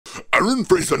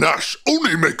Fraser-Nash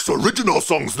only makes original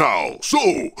songs now, so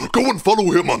go and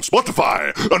follow him on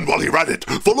Spotify, and while you're at it,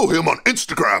 follow him on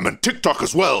Instagram and TikTok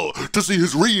as well to see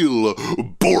his real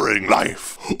boring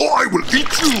life, or I will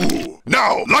eat you!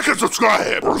 Now, like and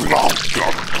subscribe!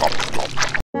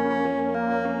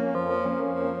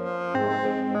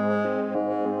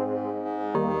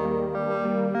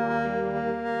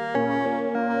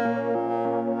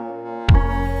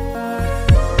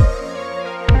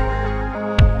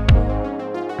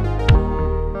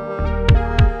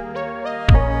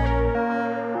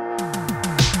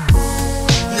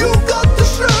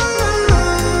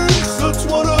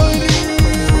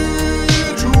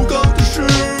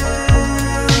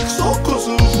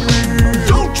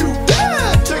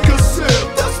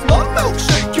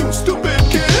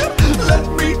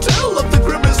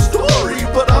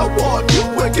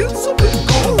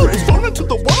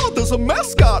 A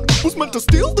mascot was meant to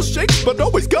steal the shakes, but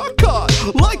always got caught.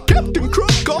 Like Captain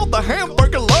Crook, all the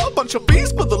Hamburglar, bunch of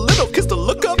bees with a little kiss to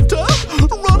look up to.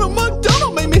 Ronald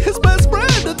McDonald made me his best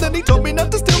friend, and then he told me not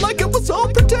to steal like it was all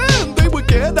pretend. They would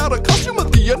get out of costume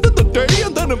at the end of the day,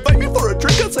 and then invite me for a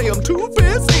drink and say I'm too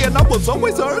busy. And I was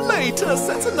always early to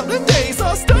sense another days.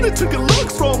 I started to get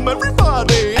looks from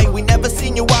everybody. Hey, we never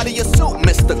seen you out of your suit,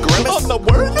 Mr. Grimace. I'm not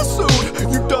wearing a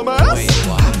suit, you dumbass.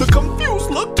 The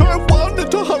confused look turned one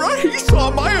into horror. He saw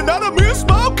my anatomy,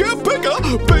 smile get bigger,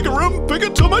 bigger and bigger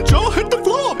till my jaw hit the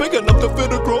floor, big enough to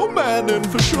fit a grown man in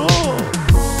for sure.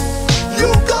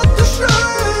 You got the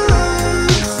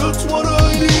shakes, that's what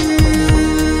I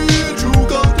need. You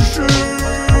got the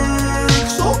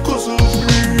shakes, all 'cause of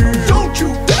me. Don't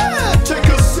you dare take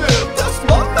a sip, that's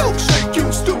my milkshake,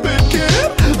 you stupid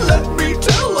kid. Let me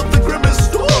tell of the Grimace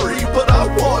story, but I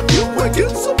want you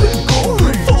wicked something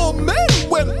gory. 4 men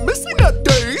went missing that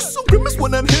day, so Grimace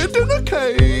went and hid in a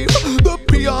cave. The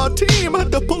PR team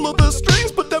had to pull all the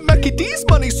strings, but that Mackie D's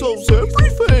money solves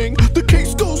everything. The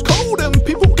case goes cold and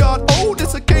people got old.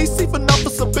 It's a case even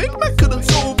Officer Big Mac couldn't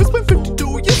solve. It's been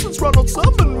 52 years since Ronald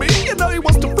summoned me, and now he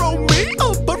wants to throw me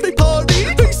a birthday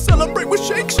party. They celebrate with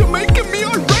shakes, you're making me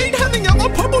irate, handing out my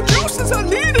purple juices. I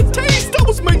need a taste. I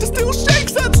was made to steal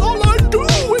shakes, that's all I do.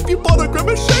 If you bought a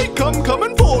Grimace shake, I'm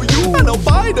coming for you, and I'll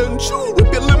bite and chew,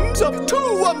 rip your limbs up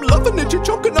too. I'm loving it, you're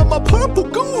choking on my purple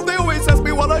goo. They always ask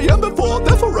me what I am before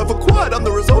they're forever quiet. I'm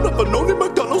the result of a Ronald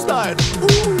McDonald's diet.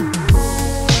 Ooh.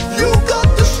 You got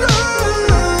the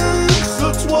shakes,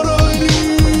 that's what I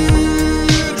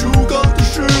need. You got the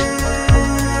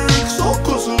shakes, all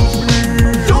 'cause of me.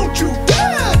 Don't you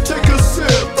dare take a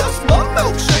sip, that's my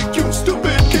milkshake, you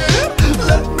stupid kid.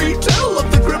 Let me tell of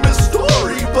the Grimace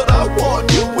story, but I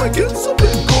want you wicked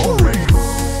something gory.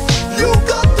 You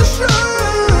got the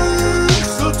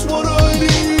shakes, that's what I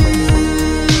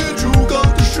need. You got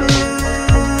the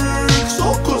shakes,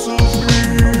 all 'cause of me.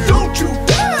 Don't you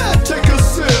dare take a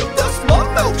sip, that's my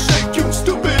milkshake, you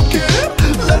stupid kid.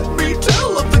 Let me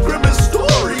tell of the Grimace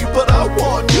story, but I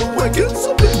want you wicked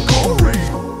something gory.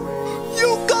 You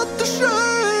got the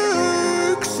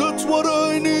shakes, that's what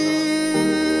I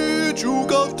need. You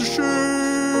got the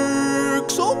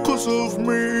shakes, all 'cause of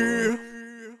me.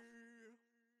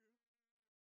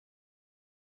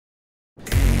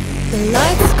 The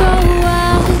lights go